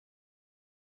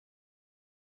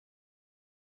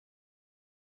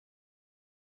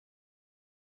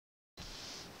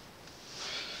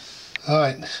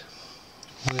Alright,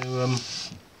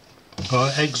 our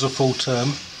eggs are full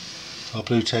term, our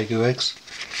blue Tegu eggs.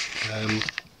 I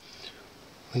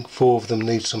think 4 of them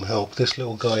need some help. This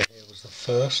little guy here was the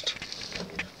first.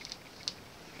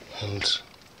 And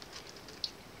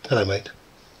hello mate,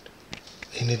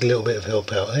 you need a little bit of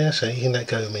help out. Yeah, so you can let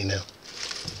go of me now.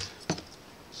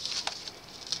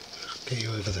 Get you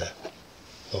over there.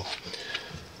 Oh.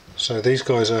 So these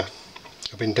guys have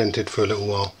been dented for a little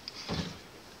while,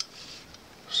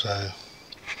 so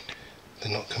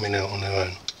they're not coming out on their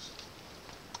own.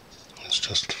 It's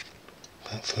just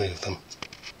about 3 of them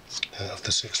out of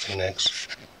the 16 eggs.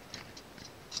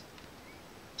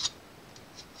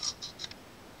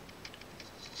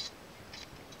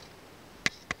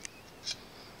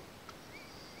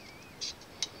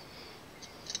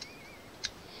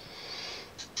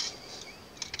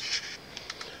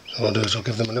 So what I'll do is I'll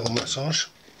give them a little massage, see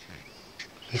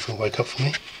if they'll wake up for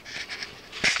me.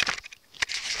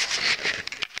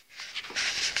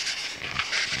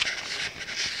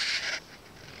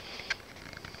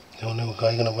 Your little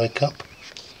guy going to wake up.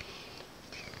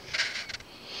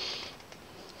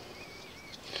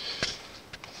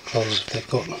 Because if they've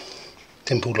got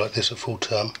dimpled like this at full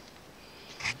term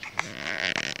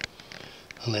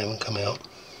and they haven't come out,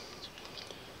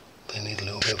 they need a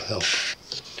little bit of help.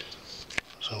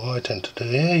 So what I tend to do,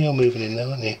 yeah, you're moving in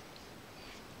now, aren't you?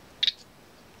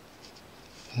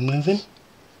 Moving?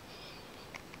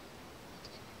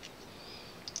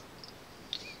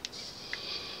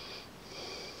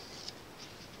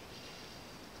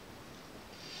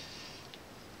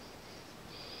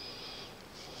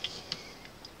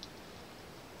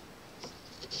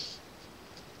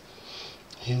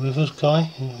 You with us,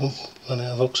 Guy? You run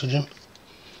out of oxygen?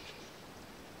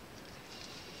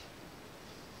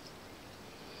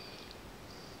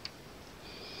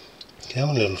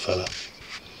 Come on, little fella.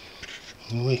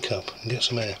 Wake up and get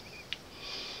some air.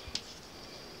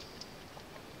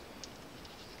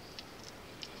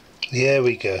 There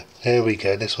we go. There we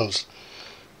go. This one's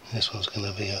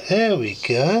gonna be. There we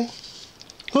go.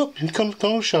 Oh, you can't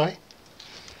go shy.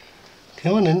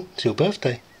 Come on in. It's your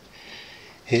birthday.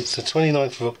 It's the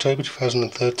 29th of October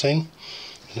 2013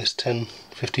 and it's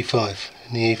 10:55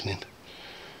 in the evening.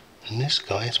 And this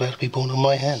guy is about to be born on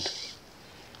my hand.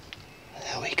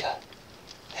 There we go.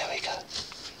 There we go.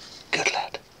 Good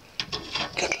lad.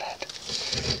 Good lad.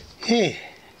 Here.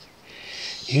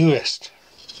 You rest.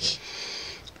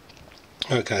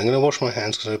 Okay, I'm going to wash my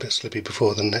hands because they're a bit slippy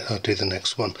before I do the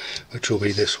next one, which will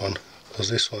be this one. Because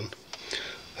this one,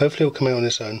 hopefully will come out on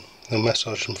its own. I'll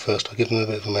massage them first. I'll give them a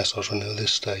bit of a massage when they're at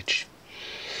this stage.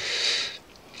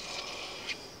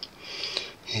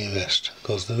 You rest,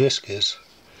 because the risk is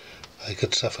they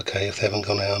could suffocate if they haven't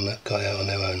got out on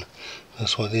their own.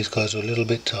 That's why these guys are a little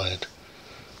bit tired.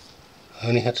 I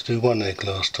only had to do 1 egg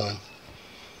last time,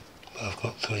 but I've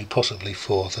got 3, possibly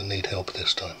 4 that need help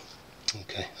this time.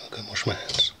 Okay, I'll go and wash my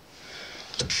hands.